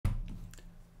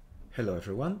Hello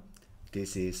everyone,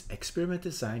 this is Experiment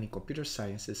Design in Computer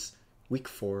Sciences Week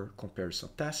 4 Comparison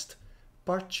Test,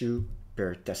 Part 2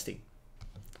 Pair Testing.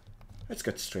 Let's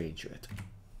get straight into it.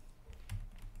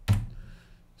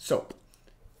 So,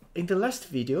 in the last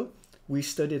video, we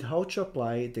studied how to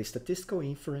apply the statistical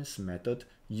inference method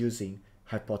using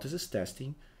hypothesis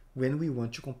testing when we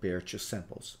want to compare two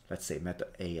samples, let's say method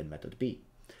A and method B.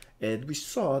 And we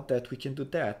saw that we can do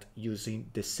that using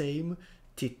the same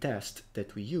t-test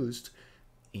that we used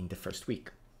in the first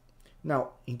week. Now,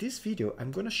 in this video, I'm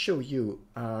going to show you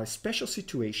a special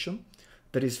situation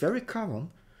that is very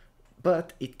common,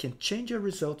 but it can change your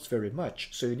results very much,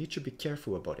 so you need to be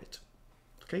careful about it.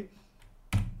 Okay?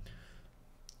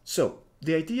 So,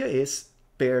 the idea is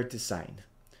pair design.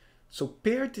 So,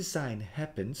 pair design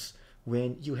happens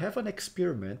when you have an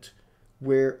experiment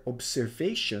where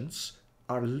observations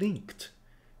are linked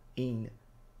in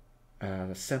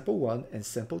sample 1 and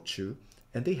sample 2,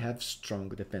 and they have strong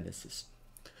dependencies.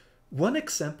 One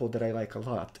example that I like a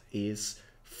lot is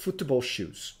football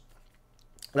shoes.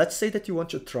 Let's say that you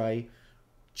want to try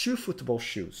 2 football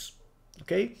shoes.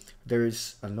 Okay, there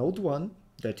is an old one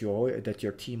that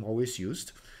your team always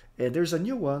used, and there's a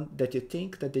new one that you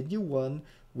think that the new one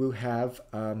will have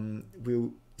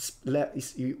will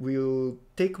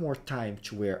take more time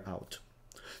to wear out.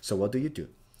 So what do?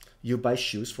 You buy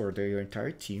shoes for your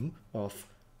entire team of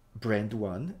brand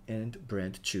 1 and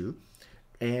brand 2,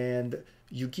 and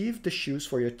you give the shoes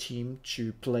for your team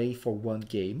to play for 1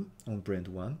 game on brand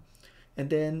 1,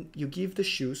 and then you give the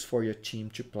shoes for your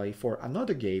team to play for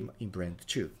another game in brand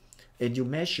 2, and you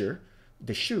measure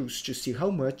the shoes to see how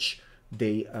much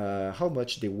they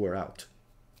wore out.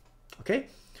 Okay,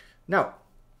 now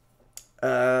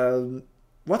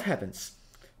what happens?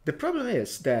 The problem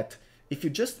is that if you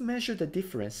just measure the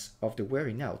difference of the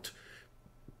wearing out,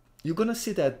 you're gonna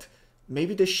see that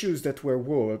maybe the shoes that were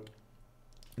worn,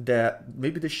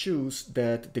 maybe the shoes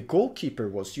that the goalkeeper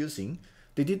was using,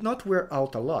 they did not wear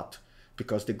out a lot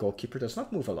because the goalkeeper does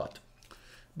not move a lot.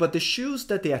 But the shoes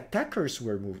that the attackers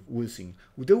were using,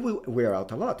 they will wear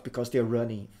out a lot because they're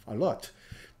running a lot.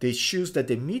 The shoes that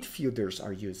the midfielders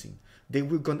are using, they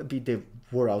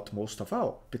wore out most of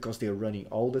all because they're running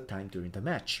all the time during the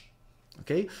match.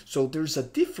 Okay, so there's a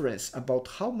difference about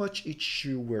how much each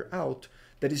shoe wear out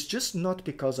that is just not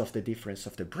because of the difference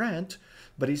of the brand,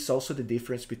 but it's also the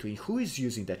difference between who is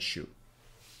using that shoe.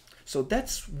 So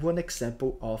that's one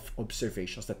example of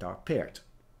observations that are paired.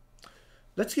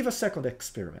 Let's give a second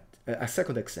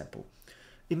example.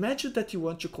 Imagine that you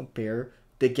want to compare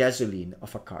the gasoline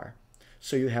of a car.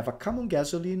 So you have a common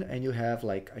gasoline and you have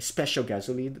like a special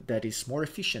gasoline that is more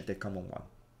efficient than common one.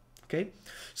 Okay,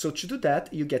 so to do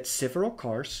that, you get several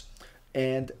cars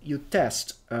and you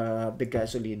test the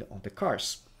gasoline on the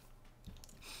cars.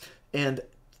 And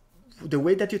the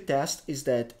way that you test is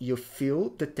that you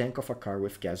fill the tank of a car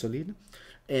with gasoline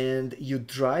and you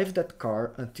drive that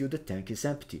car until the tank is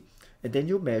empty. And then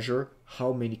you measure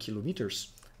how many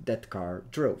kilometers that car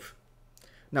drove.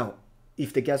 Now,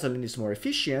 if the gasoline is more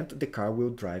efficient, the car will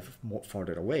drive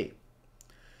farther away.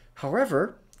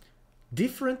 However,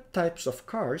 different types of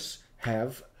cars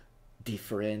have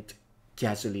different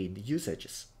gasoline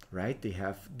usages, right? They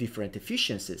have different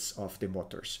efficiencies of the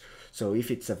motors. So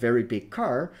if it's a very big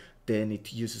car, then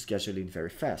it uses gasoline very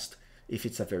fast. If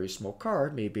it's a very small car,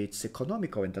 maybe it's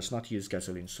economical and does not use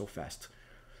gasoline so fast.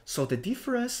 So the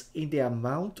difference in the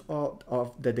amount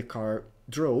that the car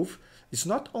drove is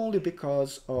not only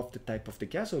because of the type of the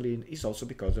gasoline, it's also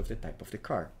because of the type of the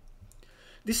car.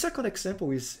 The second example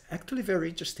is actually very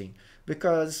interesting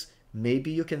because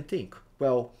maybe you can think,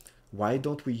 well, why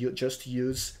don't we just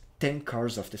use 10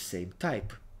 cars of the same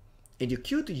type? And you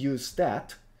could use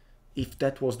that if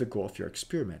that was the goal of your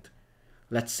experiment.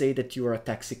 Let's say that you are a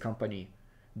taxi company,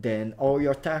 then all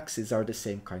your taxis are the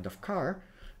same kind of car,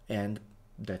 and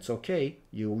that's okay.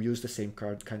 You use the same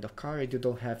kind of car and you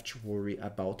don't have to worry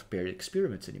about paired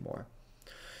experiments anymore.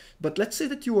 But let's say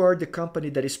that you are the company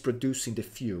that is producing the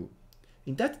fuel.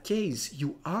 In that case,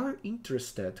 you are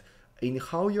interested in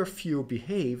how your fuel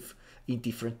behave in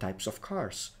different types of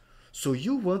cars. So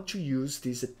you want to use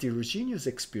this heterogeneous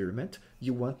experiment.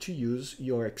 You want to use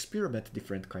your experiment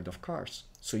different kind of cars.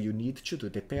 So you need to do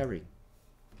the pairing.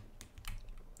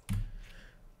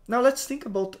 Now let's think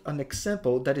about an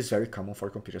example that is very common for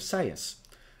computer science,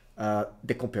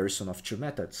 the comparison of 2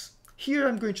 methods. Here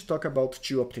I'm going to talk about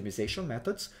 2 optimization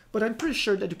methods, but I'm pretty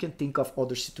sure that you can think of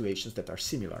other situations that are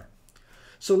similar.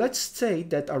 So let's say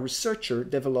that a researcher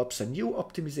develops a new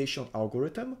optimization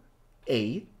algorithm,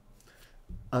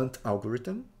 ANT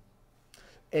algorithm,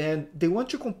 And they want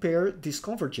to compare this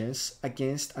convergence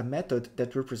against a method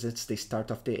that represents the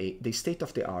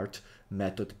state-of-the-art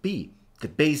method B, the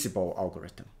Bayes-Ball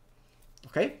algorithm.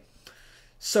 Okay?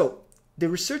 So the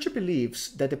researcher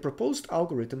believes that the proposed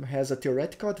algorithm has a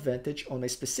theoretical advantage on a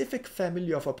specific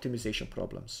family of optimization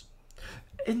problems.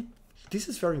 And this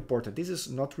is very important. This is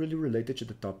not really related to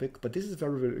the topic, but this is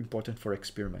very, very important for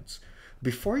experiments.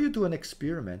 Before you do an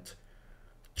experiment,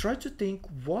 try to think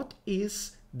what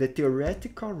is the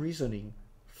theoretical reasoning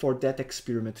for that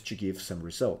experiment to give some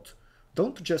result.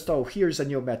 Don't just, oh, here's a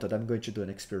new method, I'm going to do an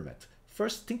experiment.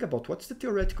 First, think about what's the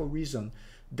theoretical reason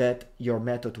that your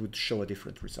method would show a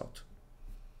different result.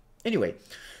 Anyway,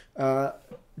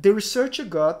 the researcher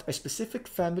got a specific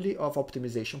family of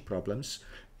optimization problems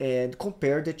and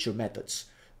compared the two methods.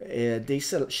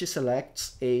 She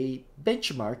selects a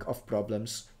benchmark of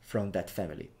problems from that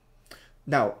family.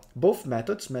 Now, both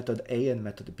methods, method A and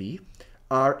method B,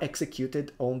 are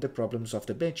executed on the problems of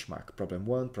the benchmark, problem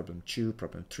 1, problem 2,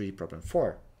 problem 3, problem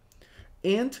 4.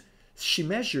 And she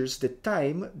measures the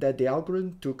time that the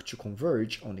algorithm took to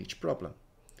converge on each problem.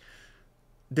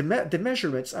 The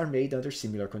measurements are made under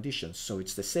similar conditions, so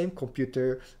it's the same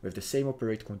computer with the same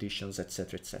operate conditions,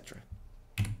 etc., etc.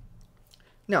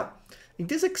 Now, in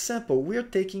this example, we are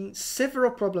taking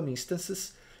several problem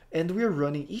instances and we are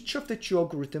running each of the two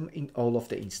algorithms in all of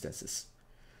the instances.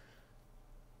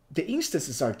 The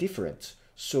instances are different,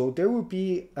 so there will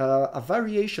be a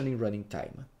variation in running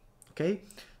time. Okay.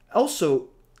 Also,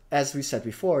 as we said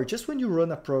before, just when you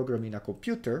run a program in a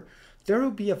computer, there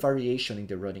will be a variation in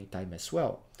the running time as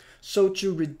well. So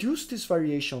to reduce this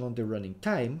variation on the running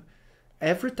time,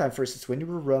 every time, for instance, when you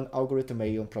run algorithm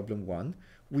A on problem 1,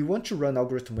 we want to run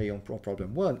algorithm A on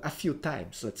problem 1 a few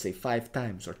times, let's say 5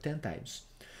 times or 10 times,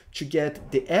 to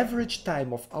get the average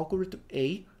time of algorithm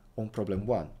A on problem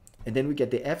 1. And then we get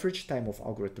the average time of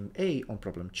algorithm A on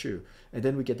problem 2. And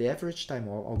then we get the average time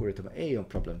of algorithm A on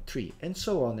problem 3, and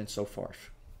so on and so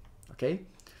forth. Okay?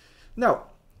 Now,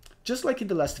 just like in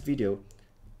the last video,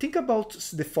 think about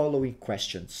the following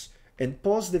questions and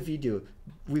pause the video.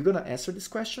 We're going to answer these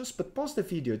questions, but pause the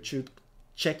video to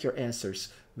check your answers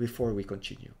before we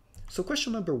continue. So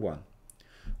question number 1,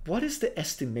 what is the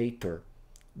estimator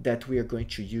that we are going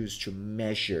to use to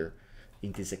measure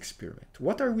in this experiment?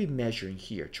 What are we measuring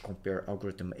here to compare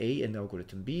algorithm A and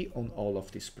algorithm B on all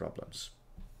of these problems?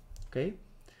 Okay.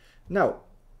 Now,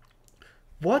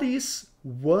 what is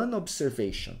one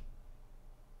observation?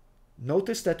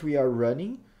 Notice that we are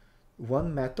running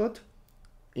one method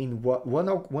in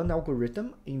one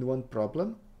algorithm in one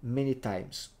problem many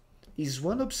times. Is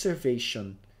one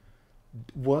observation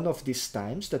one of these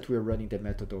times that we're running the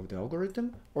method of the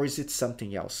algorithm, or is it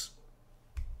something else?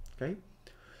 Okay.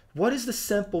 What is the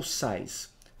sample size?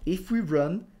 If we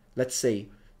run, let's say,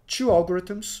 2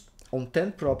 algorithms on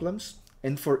 10 problems,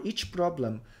 and for each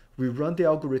problem we run the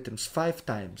algorithms 5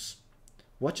 times,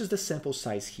 what is the sample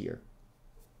size here?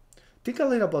 Think a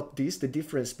little about this, the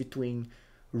difference between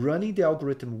running the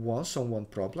algorithm once on one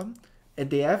problem and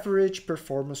the average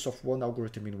performance of one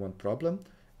algorithm in one problem,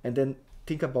 and then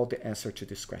think about the answer to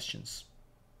these questions.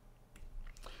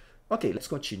 Okay, let's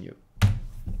continue.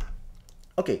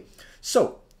 Okay,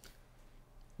 so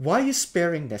why is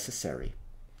pairing necessary?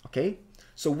 Okay,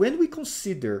 so when we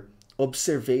consider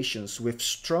observations with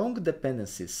strong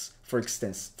dependencies, for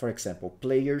example,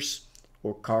 players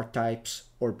or car types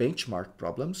or benchmark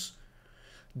problems,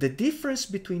 the difference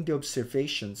between the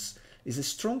observations is a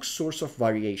strong source of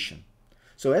variation.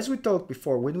 So as we talked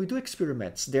before, when we do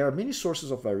experiments, there are many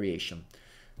sources of variation.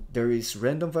 There is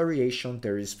random variation,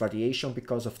 there is variation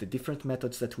because of the different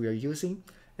methods that we are using,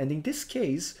 and in this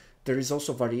case, there is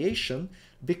also variation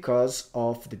because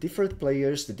of the different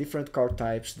players, the different car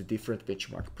types, the different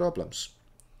benchmark problems.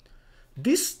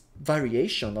 This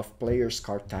variation of players,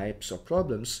 car types, or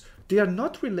problems, they are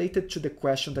not related to the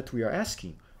question that we are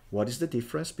asking. What is the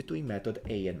difference between method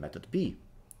A and method B?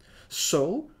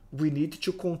 So we need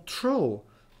to control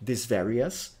this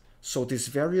variance, so this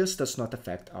variance does not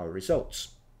affect our results.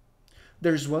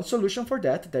 There is one solution for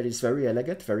that is very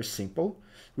elegant, very simple,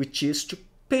 which is to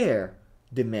pair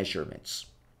the measurements.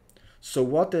 So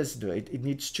what does it do? It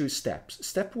needs 2 steps.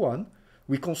 Step 1,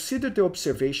 we consider the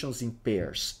observations in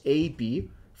pairs, A, B,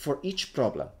 for each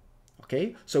problem.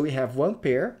 Okay, so we have one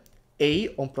pair, A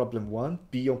on problem 1,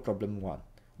 B on problem 1.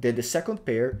 Then the second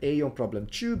pair, A on problem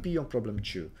 2, B on problem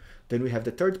 2. Then we have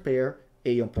the third pair,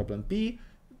 A on problem B,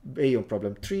 A on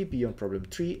problem 3, B on problem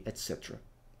 3, etc.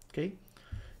 Okay?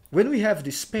 When we have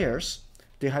these pairs,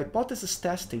 the hypothesis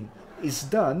testing is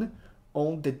done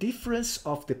on the difference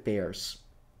of the pairs.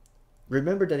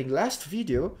 Remember that in last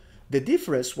video, The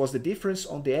difference was the difference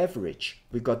on the average.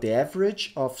 We got the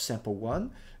average of sample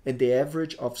 1 and the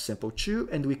average of sample 2,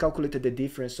 and we calculated the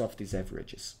difference of these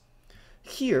averages.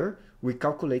 Here, we're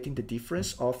calculating the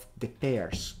difference of the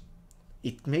pairs.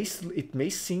 It may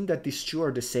seem that these two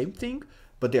are the same thing,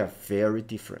 but they are very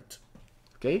different.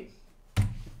 Okay?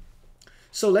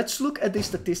 So let's look at the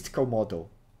statistical model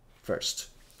first.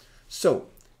 So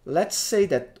let's say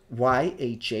that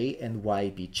YAJ and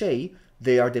YBJ,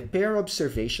 they are the pair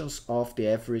observations of the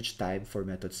average time for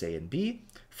methods A and B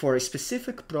for a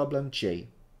specific problem J.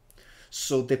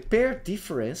 So the pair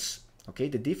difference, okay,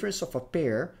 the difference of a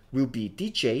pair will be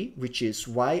dj, which is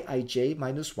yij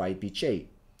minus ybj.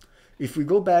 If we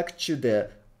go back to the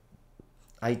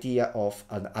idea of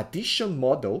an addition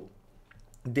model,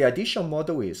 the addition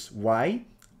model is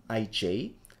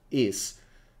yij is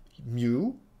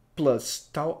mu plus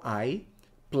tau I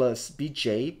plus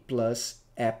bj plus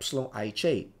epsilon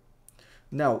ij.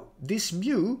 Now, this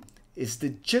mu is the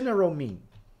general mean.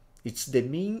 It's the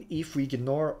mean if we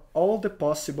ignore all the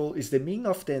possible, is the mean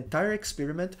of the entire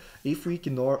experiment if we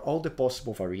ignore all the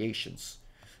possible variations.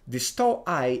 This tau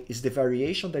I is the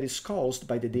variation that is caused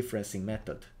by the differencing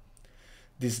method.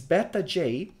 This beta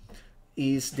j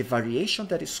is the variation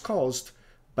that is caused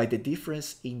by the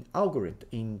difference in algorithm,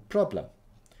 in problem.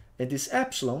 And this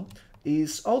epsilon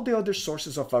is all the other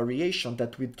sources of variation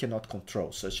that we cannot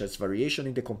control, such as variation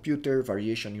in the computer,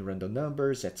 variation in random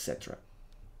numbers, etc.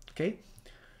 Okay?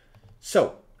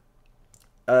 So,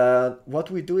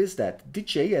 what we do is that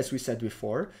dj, as we said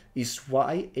before, is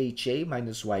yaj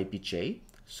minus ybj,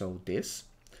 so this.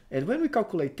 And when we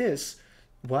calculate this,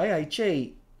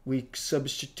 yij, we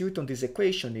substitute on this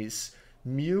equation is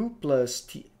mu plus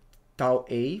tau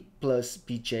a plus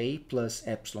bj plus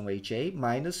epsilon aj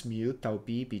minus mu tau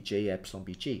b bj epsilon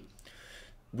bj.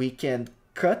 We can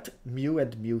cut mu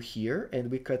and mu here, and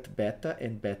we cut beta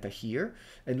and beta here,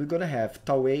 and we're going to have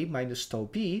tau a minus tau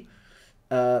b,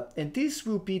 and this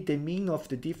will be the mean of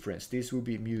the difference. This will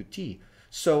be mu t.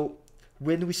 So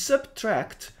when we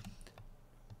subtract,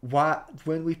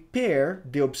 when we pair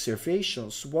the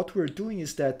observations, what we're doing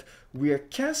is that we are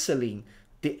canceling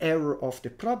the error of the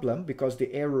problem, because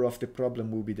the error of the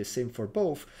problem will be the same for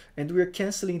both, and we're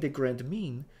canceling the grand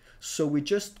mean. So we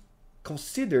just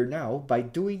consider now, by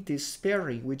doing this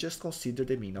pairing, we just consider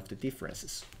the mean of the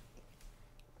differences.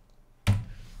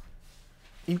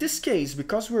 In this case,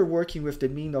 because we're working with the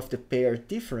mean of the pair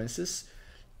differences,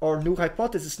 our null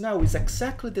hypothesis now is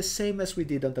exactly the same as we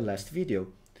did on the last video.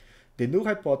 The null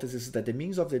hypothesis is that the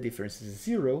means of the difference is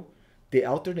 0. The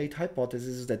alternate hypothesis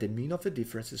is that the mean of the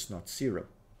difference is not 0.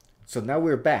 So now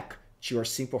we're back to our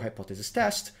simple hypothesis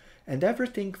test, and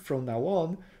everything from now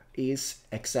on is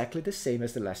exactly the same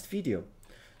as the last video.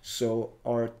 So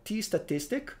our t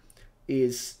statistic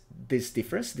is this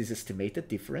difference, this estimated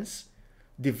difference,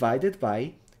 divided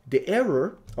by the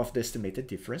error of the estimated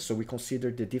difference. So we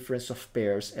consider the difference of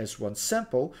pairs as one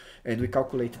sample, and we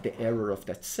calculate the error of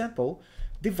that sample,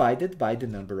 divided by the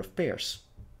number of pairs.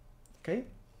 Okay?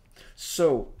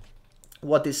 So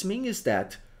what this means is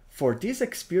that for this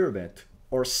experiment,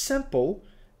 our sample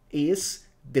is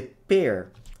the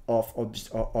pair of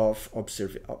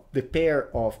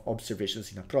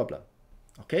observations in a problem.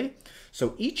 Okay?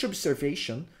 So each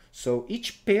observation, so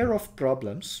each pair of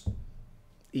problems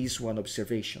is one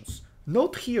observation.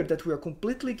 Note here that we are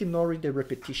completely ignoring the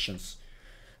repetitions.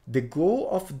 The goal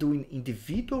of doing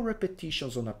individual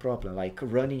repetitions on a problem, like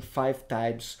running 5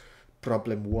 times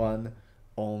problem 1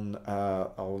 on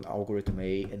algorithm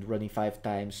A, and running 5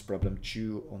 times problem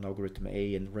 2 on algorithm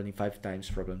A, and running 5 times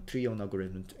problem 3 on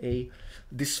algorithm A.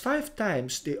 These 5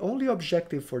 times, the only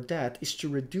objective for that is to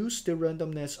reduce the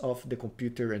randomness of the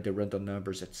computer and the random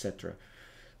numbers, etc.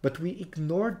 But we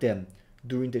ignore them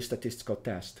during the statistical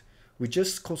test. We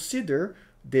just consider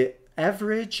the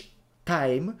average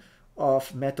time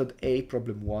of method A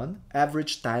problem 1,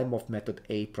 average time of method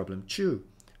A problem 2,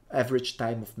 average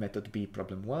time of method B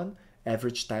problem 1,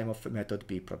 average time of method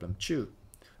B problem 2.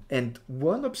 And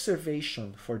one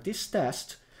observation for this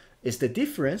test is the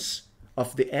difference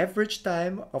of the average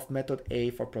time of method A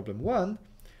for problem 1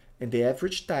 and the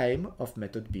average time of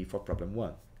method B for problem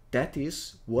 1. That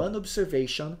is one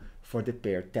observation for the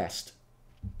pair test.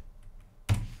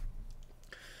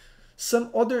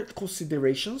 Some other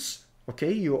considerations,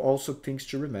 okay, you also things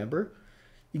to remember.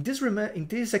 In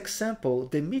this example,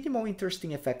 the minimal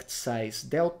interesting effect size,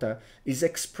 delta, is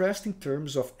expressed in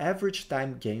terms of average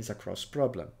time gains across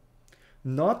problem.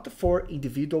 Not for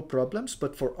individual problems,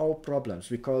 but for all problems,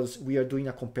 because we are doing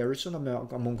a comparison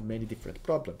among many different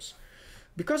problems.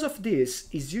 Because of this,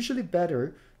 it's usually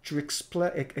better to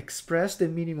express the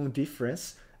minimum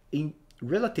difference in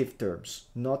relative terms,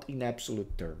 not in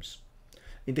absolute terms.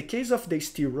 In the case of the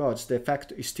steel rods, the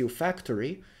steel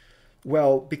factory,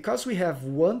 well, because we have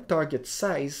one target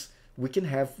size, we can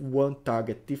have one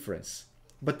target difference.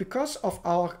 But because of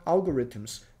our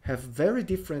algorithms have very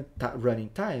different running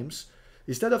times,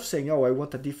 instead of saying, oh, I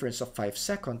want a difference of 5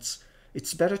 seconds,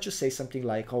 it's better to say something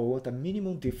like, oh, I want a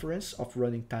minimum difference of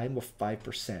running time of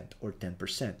 5% or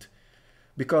 10%.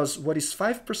 Because what is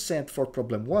 5% for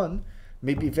problem 1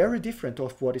 may be very different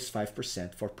of what is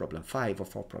 5% for problem 5 or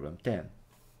for problem 10.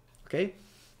 Okay?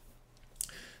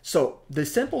 So the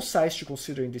sample size to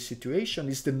consider in this situation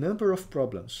is the number of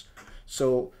problems.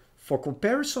 So for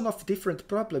comparison of different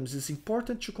problems, it's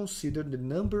important to consider the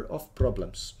number of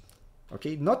problems.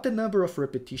 Okay, not the number of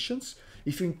repetitions.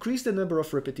 If you increase the number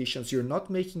of repetitions, you're not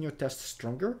making your test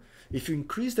stronger. If you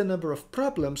increase the number of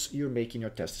problems, you're making your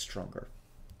test stronger.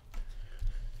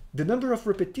 The number of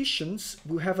repetitions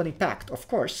will have an impact, of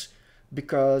course,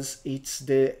 because it's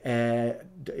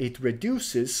it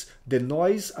reduces the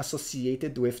noise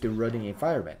associated with the running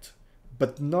environment,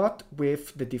 but not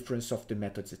with the difference of the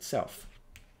methods itself.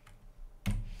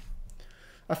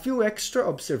 A few extra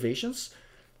observations.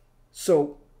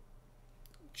 So,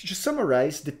 to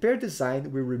summarize, the pair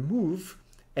design will remove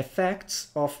effects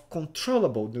of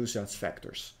controllable nuisance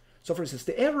factors. So for instance,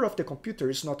 the error of the computer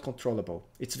is not controllable.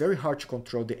 It's very hard to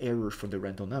control the error from the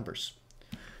random numbers.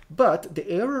 But the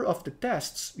error of the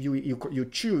tests, you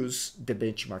choose the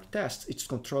benchmark tests, it's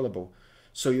controllable.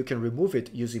 So you can remove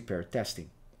it using pair testing.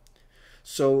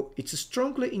 So it's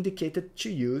strongly indicated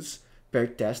to use pair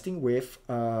testing with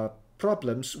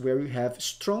problems where you have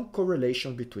strong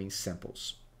correlation between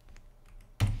samples.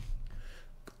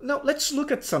 Now let's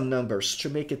look at some numbers to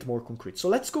make it more concrete. So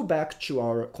let's go back to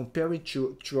our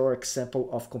our example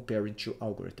of comparing two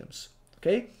algorithms.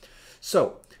 Okay,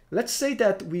 so let's say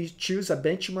that we choose a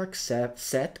benchmark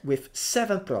set with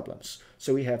 7 problems.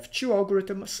 So we have 2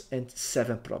 algorithms and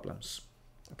 7 problems.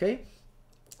 Okay,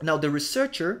 now the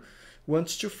researcher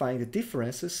wants to find the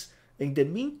differences in the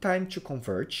mean time to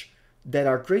converge that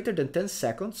are greater than 10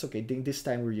 seconds. Okay, this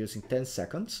time we're using 10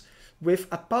 seconds. With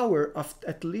a power of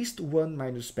at least 1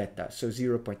 minus beta, so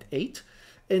 0.8,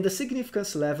 and a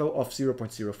significance level of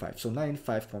 0.05, so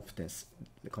 95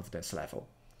 confidence level.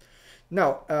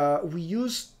 Now, we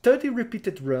use 30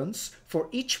 repeated runs for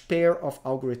each pair of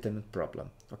algorithm and problem,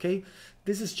 okay?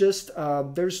 This is just,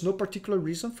 there's no particular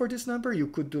reason for this number. You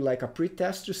could do like a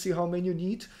pre-test to see how many you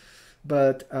need,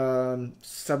 but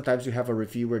sometimes you have a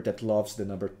reviewer that loves the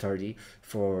number 30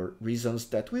 for reasons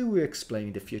that we will explain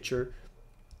in the future.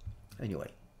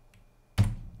 Anyway,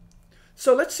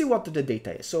 so let's see what the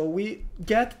data is. So we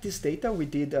get this data. We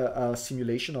did a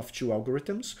simulation of 2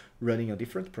 algorithms running on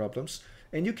different problems.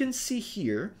 And you can see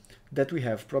here that we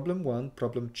have problem 1,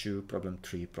 problem 2, problem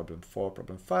 3, problem 4,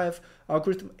 problem 5,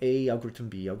 algorithm A, algorithm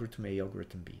B, algorithm A,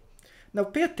 algorithm B. Now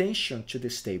pay attention to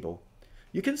this table.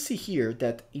 You can see here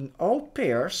that in all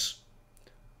pairs,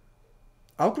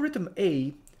 algorithm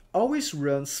A always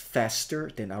runs faster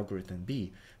than algorithm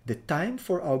B. The time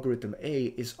for algorithm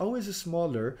A is always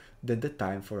smaller than the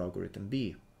time for algorithm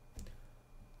B.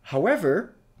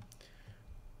 However,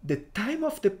 the time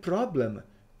of the problem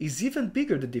is even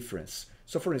bigger, the difference.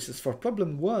 So for instance, for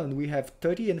problem 1, we have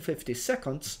 30 and 50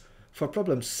 seconds. For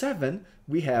problem 7,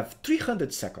 we have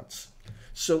 300 seconds.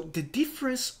 So the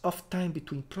difference of time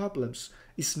between problems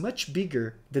is much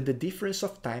bigger than the difference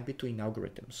of time between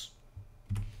algorithms.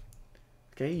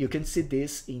 Okay, you can see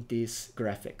this in this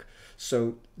graphic.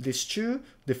 So these two,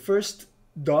 the first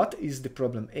dot is the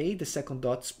problem A,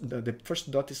 the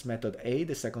first dot is method A,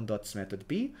 the second dot is method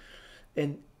B,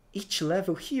 and each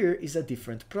level here is a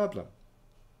different problem.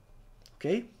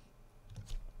 Okay?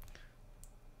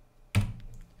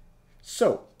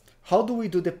 So, how do we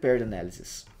do the paired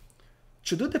analysis?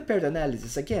 To do the paired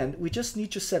analysis, again, we just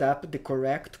need to set up the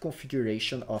correct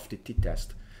configuration of the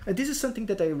t-test. And this is something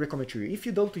that I recommend to you. If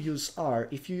you don't use R,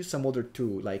 if you use some other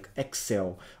tool like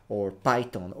Excel or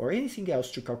Python or anything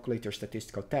else to calculate your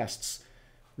statistical tests,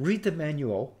 read the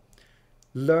manual,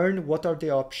 learn what are the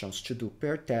options to do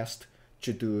pair test,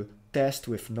 to do test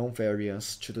with known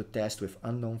variance, to do test with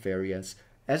unknown variance.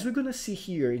 As we're going to see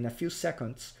here in a few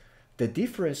seconds, the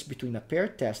difference between a pair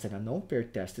test and a non-pair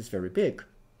test is very big.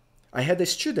 I had a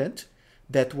student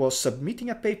that was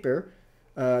submitting a paper.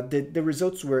 The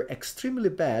results were extremely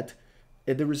bad,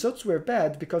 and the results were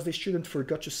bad because the student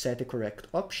forgot to set the correct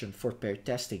option for pair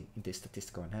testing in the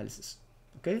statistical analysis.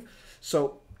 Okay,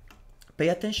 so pay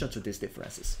attention to these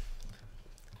differences.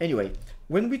 Anyway,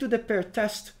 when we do the pair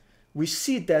test, we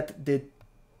see that the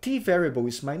t variable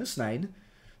is -9,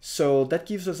 So that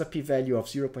gives us a p-value of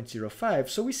 0.05.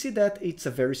 So we see that it's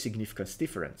a very significant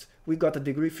difference. We got a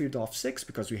degree freedom of 6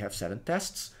 because we have 7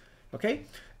 tests, okay?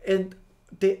 And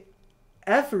the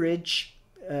average,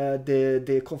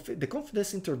 the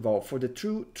confidence interval for the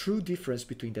true difference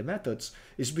between the methods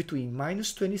is between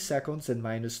minus 20 seconds and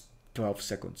minus 12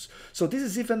 seconds. So this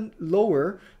is even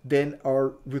lower than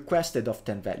our requested of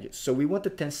 10 values. So we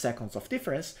wanted 10 seconds of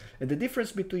difference, and the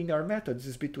difference between our methods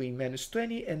is between minus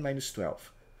 20 and minus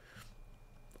 12.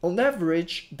 On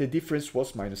average, the difference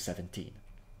was minus 17.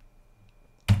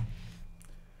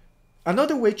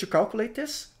 Another way to calculate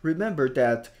this, remember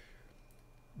that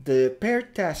the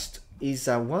paired test is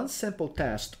a one sample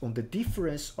test on the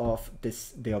difference of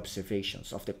the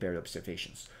observations, of the paired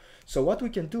observations. So what we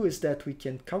can do is that we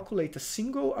can calculate a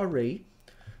single array.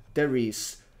 There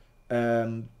is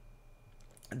the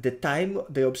time,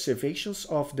 the observations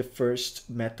of the first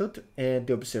method and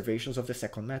the observations of the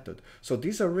second method. So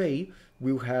this array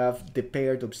will have the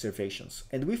paired observations.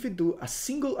 And if we do a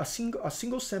single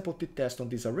sample t-test on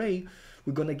this array,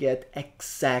 we're gonna get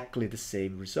exactly the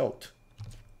same result.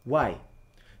 Why?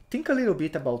 Think a little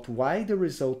bit about why the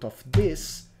result of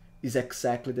this is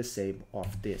exactly the same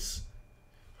of this.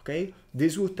 Okay,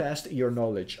 this will test your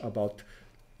knowledge about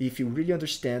if you really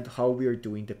understand how we are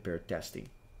doing the paired testing.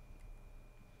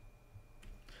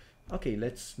 Okay,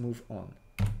 let's move on.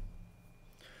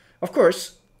 Of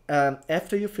course,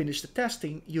 after you finish the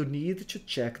testing, you need to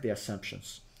check the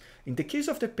assumptions. In the case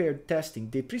of the paired testing,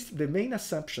 the main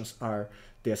assumptions are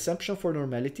the assumption for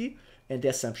normality and the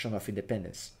assumption of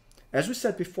independence. As we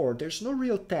said before, there's no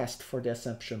real test for the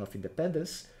assumption of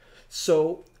independence,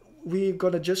 so we're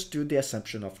gonna just do the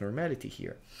assumption of normality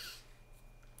here.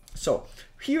 So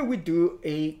here we do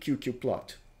a QQ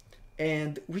plot,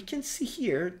 and we can see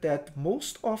here that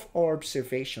most of our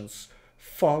observations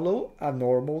follow a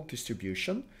normal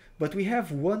distribution, but we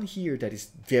have one here that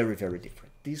is very, very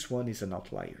different. This one is an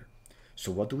outlier.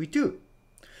 So what do?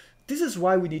 This is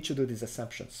why we need to do these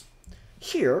assumptions.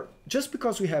 Here, just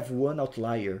because we have one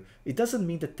outlier, it doesn't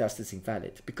mean the test is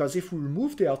invalid, because if we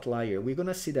remove the outlier, we're going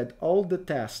to see that all the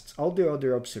tests, all the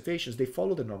other observations, they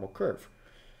follow the normal curve.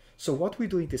 So what we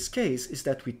do in this case is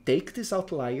that we take this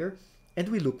outlier and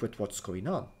we look at what's going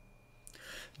on.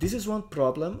 This is one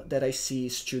problem that I see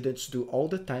students do all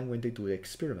the time when they do the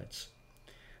experiments.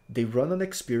 They run an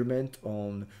experiment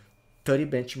on 30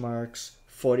 benchmarks,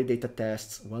 40 data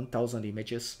tests, 1,000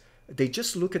 images. They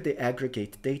just look at the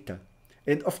aggregate data.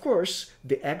 And of course,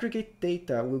 the aggregate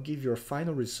data will give your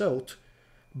final result,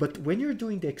 but when you're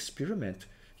doing the experiment,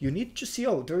 you need to see,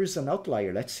 oh, there is an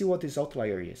outlier. Let's see what this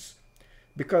outlier is.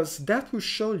 Because that will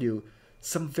show you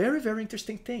some very, very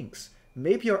interesting things.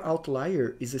 Maybe your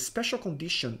outlier is a special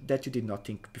condition that you did not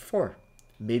think before.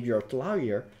 Maybe your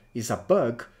outlier is a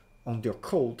bug on your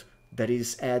code that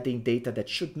is adding data that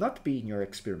should not be in your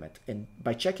experiment. And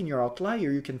by checking your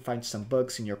outlier, you can find some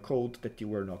bugs in your code that you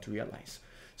were not realize.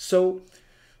 So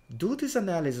do this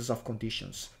analysis of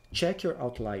conditions, check your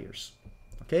outliers,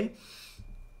 okay?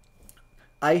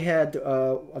 I had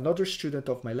another student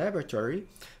of my laboratory,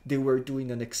 they were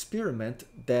doing an experiment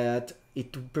that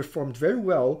it performed very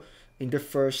well in the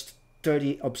first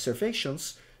 30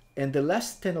 observations, and the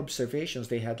last 10 observations,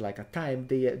 they had like a time,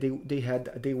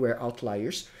 they were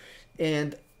outliers.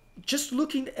 And just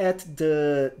looking at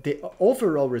the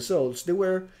overall results, they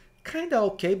were kind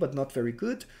of okay, but not very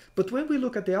good. But when we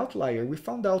look at the outlier, we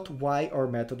found out why our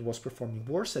method was performing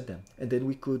worse at them. And then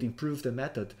we could improve the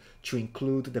method to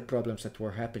include the problems that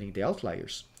were happening in the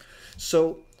outliers.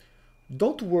 So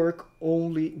don't work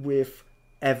only with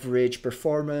average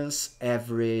performance,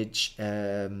 average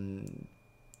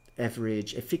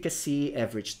efficacy,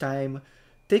 average time.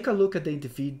 Take a look at the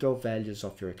individual values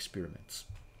of your experiments.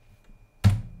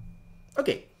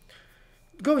 Okay,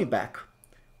 going back,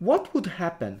 what would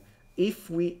happen if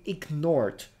we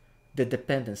ignored the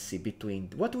dependency between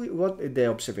the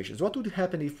observations? What would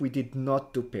happen if we did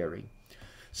not do pairing?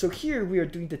 So here we are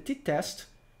doing the t-test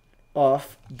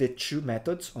of the two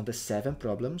methods on the 7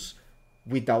 problems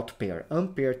without pair,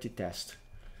 unpaired t-test.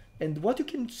 And what you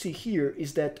can see here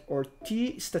is that our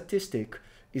t statistic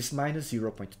is minus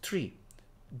 0.3.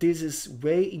 This is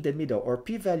way in the middle. Our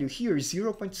p-value here is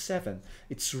 0.7.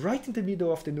 It's right in the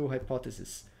middle of the null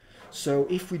hypothesis. So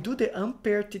if we do the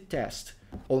unpaired t-test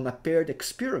on a paired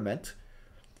experiment,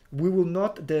 we will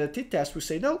not, the t-test will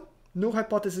say, no, null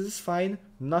hypothesis is fine,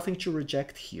 nothing to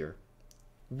reject here.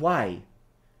 Why?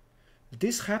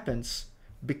 This happens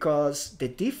because the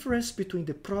difference between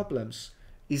the problems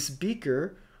is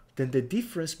bigger than the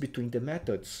difference between the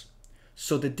methods.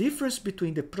 So the difference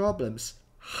between the problems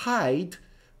hide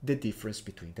the difference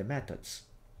between the methods.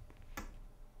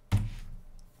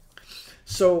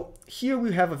 So here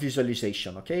we have a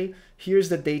visualization, okay? Here's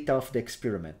the data of the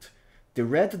experiment. The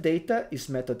red data is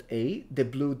method A, the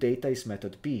blue data is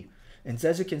method B. And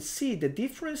as you can see, the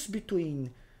difference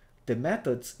between the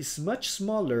methods is much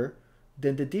smaller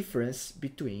than the difference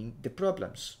between the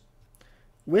problems.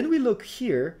 When we look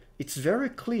here, it's very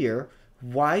clear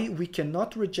why we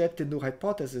cannot reject the null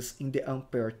hypothesis in the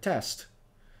unpaired test.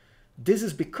 This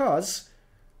is because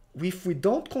if we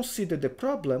don't consider the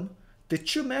problem, the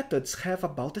two methods have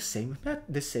about the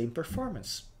same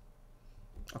performance.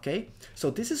 Okay,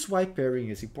 so this is why pairing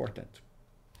is important.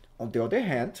 On the other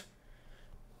hand,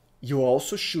 you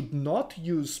also should not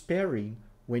use pairing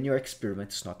when your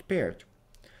experiment is not paired.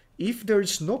 If there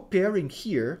is no pairing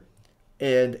here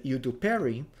and you do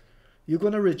pairing, you're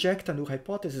going to reject a null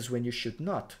hypothesis when you should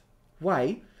not.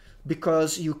 Why?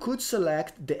 Because you could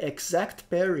select the exact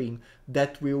pairing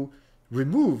that will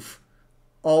remove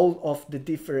all of the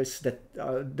difference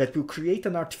that will create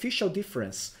an artificial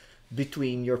difference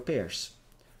between your pairs.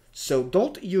 So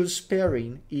don't use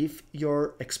pairing if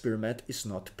your experiment is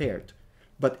not paired.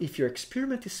 But if your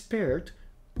experiment is paired,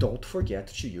 don't forget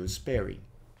to use pairing.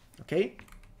 Okay?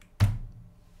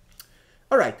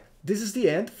 All right, this is the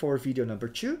end for video number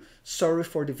 2. Sorry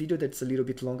for the video that's a little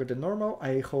bit longer than normal.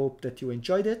 I hope that you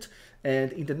enjoyed it.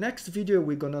 And in the next video,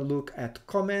 we're gonna look at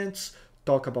comments,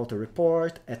 talk about the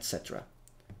report, etc.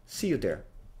 See you there.